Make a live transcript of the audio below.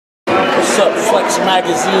What's up, Flex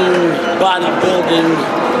Magazine, bodybuilding,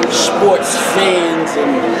 sports fans, and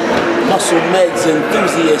muscle meds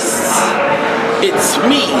enthusiasts? It's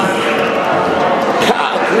me,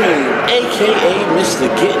 Kai Greene, aka Mr.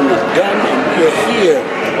 Getting It Done, and we're here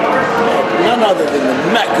at none other than the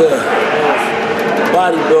Mecca of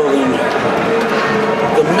bodybuilding,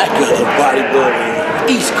 the Mecca of bodybuilding,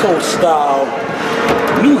 East Coast style,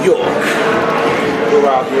 New York. We're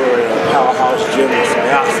out here at a powerhouse gym in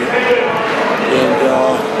Syosset, and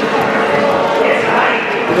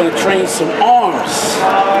we're going to train some arms.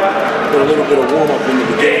 Put a little bit of warm-up in the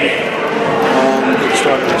beginning, get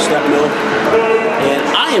started with step mill. And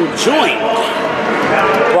I am joined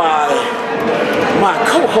by my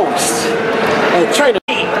co-host and trainer,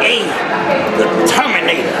 the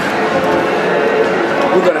Terminator.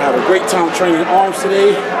 We're going to have a great time training arms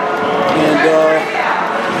today, and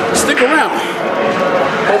stick around.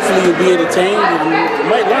 Hopefully you'll be entertained and you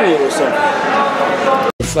might learn a little something.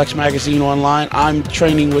 Flex Magazine Online. I'm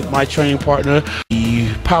training with my training partner, the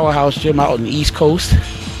powerhouse gym out on the East Coast,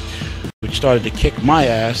 which started to kick my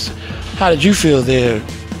ass. How did you feel there?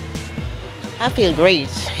 I feel great.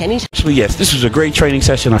 So yes, this was a great training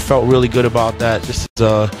session. I felt really good about that. This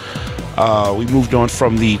is we moved on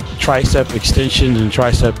from the tricep extensions and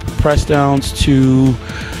tricep press downs to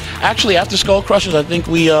actually after skull crushers. I think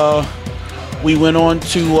we went on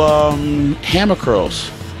to hammer curls.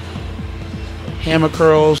 Hammer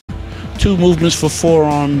curls, 2 movements for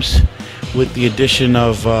forearms with the addition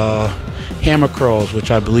of hammer curls, which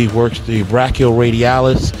I believe works the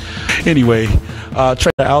brachioradialis. Anyway,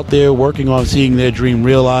 trainer out there working on seeing their dream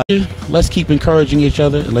realized. Let's keep encouraging each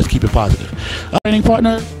other and let's keep it positive. Training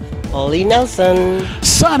partner, Ollie Nelson,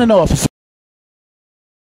 signing off.